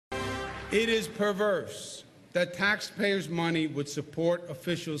It is perverse that taxpayers' money would support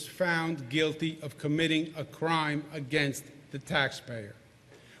officials found guilty of committing a crime against the taxpayer.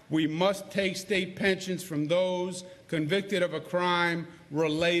 We must take state pensions from those convicted of a crime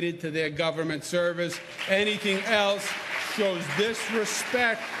related to their government service. Anything else shows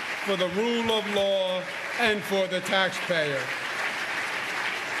disrespect for the rule of law and for the taxpayer.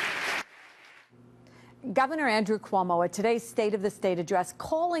 Governor Andrew Cuomo at today's State of the State address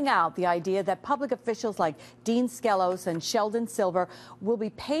calling out the idea that public officials like Dean Skelos and Sheldon Silver will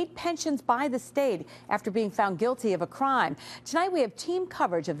be paid pensions by the state after being found guilty of a crime. Tonight we have team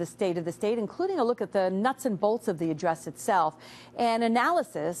coverage of the State of the State, including a look at the nuts and bolts of the address itself, an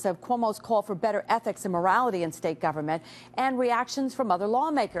analysis of Cuomo's call for better ethics and morality in state government, and reactions from other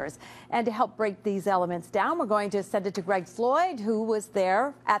lawmakers. And to help break these elements down, we're going to send it to Greg Floyd, who was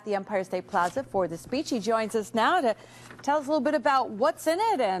there at the Empire State Plaza for the speech. He joins us now to tell us a little bit about what's in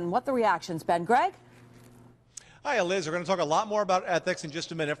it and what the reaction's been. Greg? Hi, Liz. We're going to talk a lot more about ethics in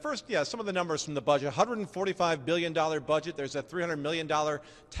just a minute. First, some of the numbers from the budget. $145 billion budget. There's a $300 million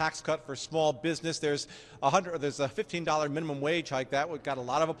tax cut for small business. There's a $15 minimum wage hike. That got a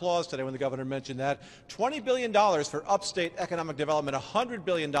lot of applause today when the governor mentioned that. $20 billion for upstate economic development. $100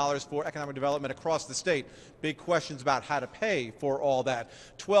 billion for economic development across the state. Big questions about how to pay for all that.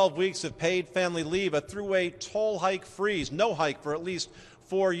 12 weeks of paid family leave. A throughway toll hike freeze. No hike for at least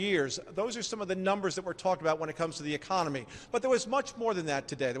 4 years. Those are some of the numbers that were talked about when it comes to the economy. But there was much more than that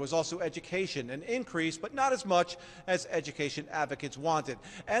today. There was also education, an increase, but not as much as education advocates wanted.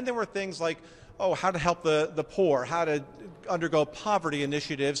 And there were things like, how to help the poor, how to undergo poverty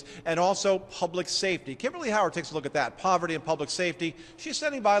initiatives, and also public safety. Kimberly Howard takes a look at that, poverty and public safety. She's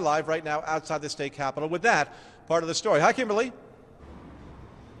standing by live right now outside the state capitol with that part of the story. Hi, Kimberly.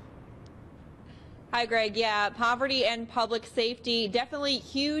 Hi, Greg. Yeah, poverty and public safety, definitely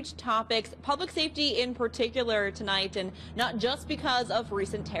huge topics. Public safety in particular tonight, and not just because of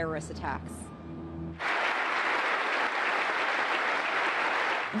recent terrorist attacks.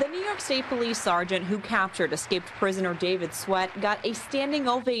 The New York State Police sergeant who captured escaped prisoner David Sweat got a standing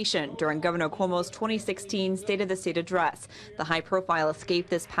ovation during Governor Cuomo's 2016 State of the State address. The high-profile escape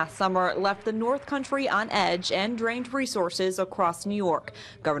this past summer left the North Country on edge and drained resources across New York.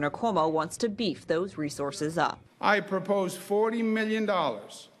 Governor Cuomo wants to beef those resources up. I propose $40 million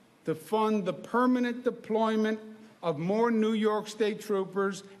to fund the permanent deployment of more New York State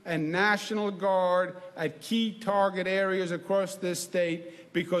troopers and National Guard at key target areas across this state,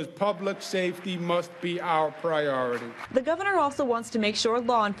 because public safety must be our priority. The governor also wants to make sure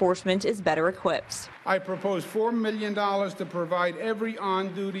law enforcement is better equipped. I propose $4 million to provide every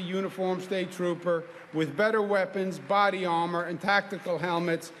on-duty uniformed state trooper with better weapons, body armor, and tactical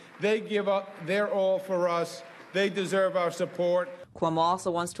helmets. They give up their all for us. They deserve our support. Cuomo also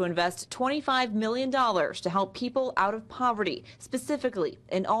wants to invest $25 million to help people out of poverty, specifically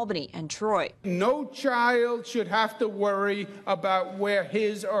in Albany and Troy. No child should have to worry about where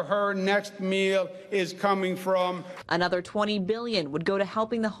his or her next meal is coming from. Another $20 billion would go to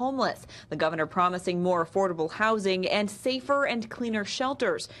helping the homeless. The governor promising more affordable housing and safer and cleaner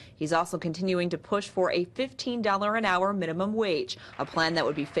shelters. He's also continuing to push for a $15 an hour minimum wage, a plan that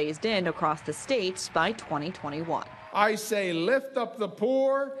would be phased in across the state by 2021. I say lift up the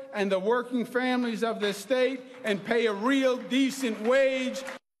poor and the working families of this state and pay a real decent wage.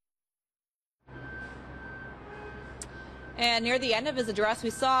 And near the end of his address,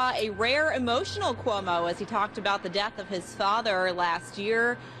 we saw a rare emotional Cuomo as he talked about the death of his father last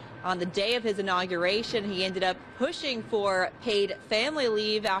year. On the day of his inauguration, he ended up pushing for paid family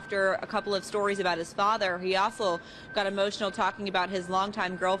leave after a couple of stories about his father. He also got emotional talking about his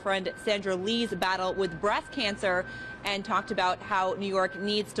longtime girlfriend Sandra Lee's battle with breast cancer, and talked about how New York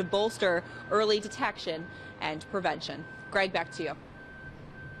needs to bolster early detection and prevention. Greg, back to you.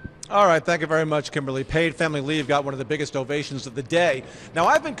 All right, thank you very much, Kimberly. Paid family leave got one of the biggest ovations of the day. Now,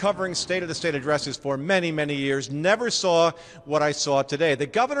 I've been covering State of the State addresses for many, many years. Never saw what I saw today. The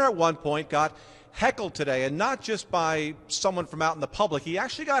governor at one point got heckled today, and not just by someone from out in the public. He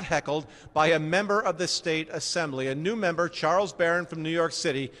actually got heckled by a member of the State Assembly, a new member, Charles Barron from New York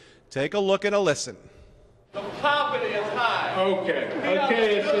City. Take a look and a listen. The poverty is high.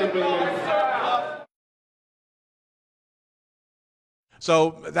 Okay, Assemblyman.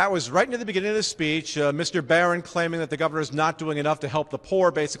 So that was right near the beginning of the speech. Mr. Barron claiming that the governor is not doing enough to help the poor,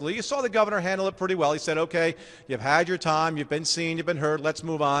 basically. You saw the governor handle it pretty well. He said, okay, you've had your time, you've been seen, you've been heard, let's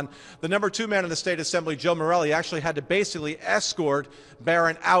move on. The number 2 man in the state assembly, Joe Morelli, actually had to basically escort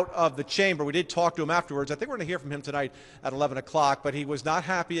Barron out of the chamber. We did talk to him afterwards. I think we're going to hear from him tonight at 11 o'clock, but he was not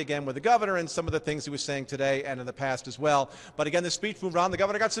happy again with the governor and some of the things he was saying today and in the past as well. But again, the speech moved on. The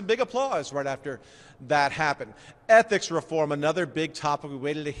governor got some big applause right after that happened. Ethics reform, another big topic we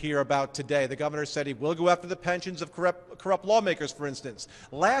waited to hear about today. The governor said he will go after the pensions of corrupt lawmakers, for instance.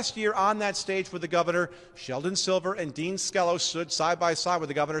 Last year on that stage with the governor, Sheldon Silver and Dean Skello stood side by side with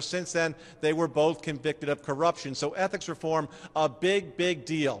the governor. Since then, they were both convicted of corruption. So ethics reform, a big, big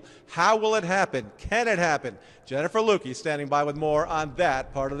deal. How will it happen? Can it happen? Jennifer Lukey standing by with more on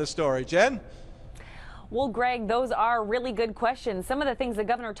that part of the story. Jen? Well, Greg, those are really good questions. Some of the things the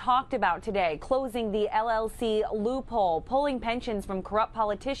governor talked about today: closing the LLC loophole, pulling pensions from corrupt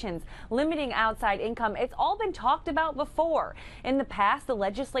politicians, limiting outside income. It's all been talked about before. In the past, the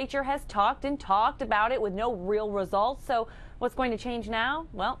legislature has talked and talked about it with no real results. So what's going to change now?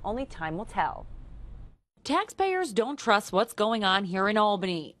 Well, only time will tell. Taxpayers don't trust what's going on here in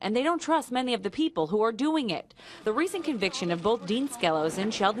Albany, and they don't trust many of the people who are doing it. The recent conviction of both Dean Skellos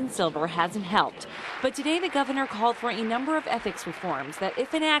and Sheldon Silver hasn't helped. But today the governor called for a number of ethics reforms that,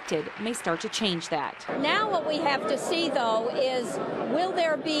 if enacted, may start to change that. Now what we have to see, though, is will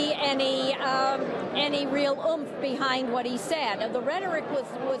there be any real oomph behind what he said? The rhetoric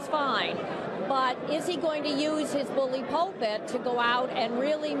was fine. But is he going to use his bully pulpit to go out and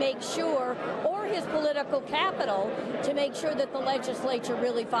really make sure, or his political capital, to make sure that the legislature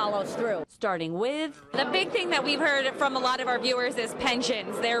really follows through? Starting with the big thing that we've heard from a lot of our viewers is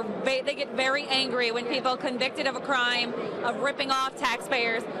pensions. They get very angry when people convicted of a crime of ripping off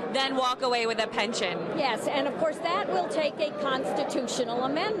taxpayers then walk away with a pension. Yes, and of course that will take a constitutional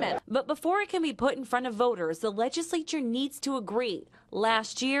amendment. But before it can be put in front of voters, the legislature needs to agree.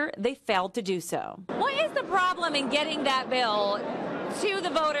 Last year, they failed to do so. What is the problem in getting that bill to the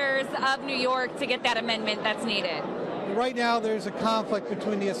voters of New York to get that amendment that's needed? Right now, there's a conflict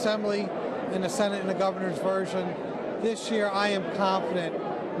between the Assembly and the Senate and the governor's version. This year, I am confident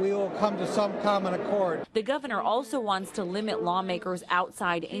we will come to some common accord. The governor also wants to limit lawmakers'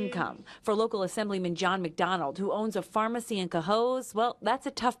 outside income. For local Assemblyman John McDonald, who owns a pharmacy in Cohoes, well, that's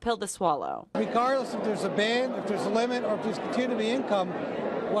a tough pill to swallow. Regardless if there's a ban, if there's a limit, or if there's continue to be income,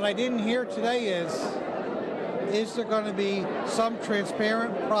 what I didn't hear today is there going to be some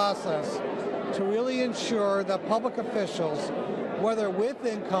transparent process to really ensure that public officials, whether with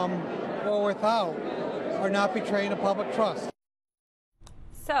income or without, are not betraying the public trust.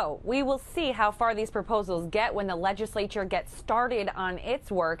 So we will see how far these proposals get when the legislature gets started on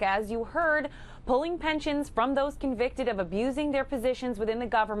its work. As you heard, pulling pensions from those convicted of abusing their positions within the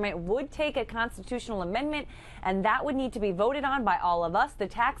government would take a constitutional amendment, and that would need to be voted on by all of us, the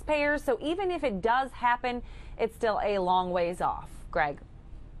taxpayers. So even if it does happen, it's still a long ways off. Greg.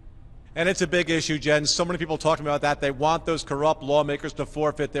 And it's a big issue, Jen. So many people talking about that. They want those corrupt lawmakers to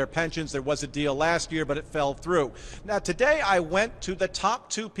forfeit their pensions. There was a deal last year, but it fell through. Now, today I went to the top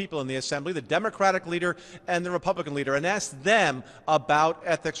 2 people in the Assembly, the Democratic leader and the Republican leader, and asked them about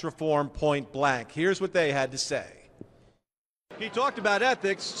ethics reform point blank. Here's what they had to say. He talked about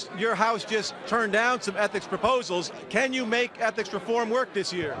ethics. Your House just turned down some ethics proposals. Can you make ethics reform work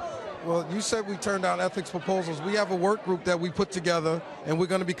this year? Well, you said we turned down ethics proposals. We have a work group that we put together, and we're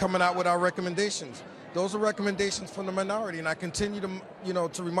going to be coming out with our recommendations. Those are recommendations from the minority, and I continue to,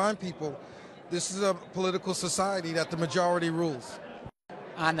 to remind people, this is a political society that the majority rules.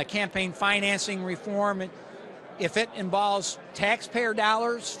 On the campaign financing reform, if it involves taxpayer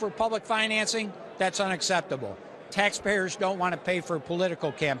dollars for public financing, that's unacceptable. Taxpayers don't want to pay for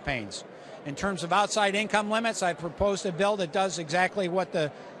political campaigns. In terms of outside income limits, I proposed a bill that does exactly what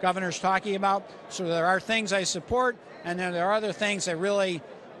the governor's talking about. So there are things I support, and then there are other things that really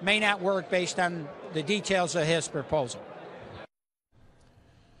may not work based on the details of his proposal.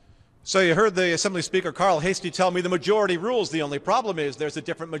 So you heard the Assembly Speaker Carl Hastie tell me the majority rules. The only problem is there's a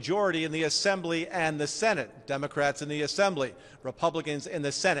different majority in the Assembly and the Senate. Democrats in the Assembly, Republicans in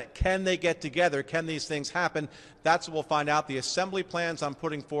the Senate. Can they get together? Can these things happen? That's what we'll find out. The Assembly plans on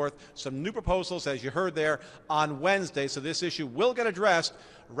putting forth some new proposals, as you heard there, on Wednesday. So this issue will get addressed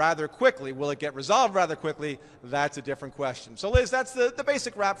rather quickly. Will it get resolved rather quickly? That's a different question. So, Liz, that's the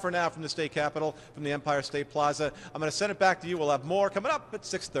basic wrap for now from the State Capitol, from the Empire State Plaza. I'm going to send it back to you. We'll have more coming up at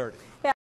 6:30.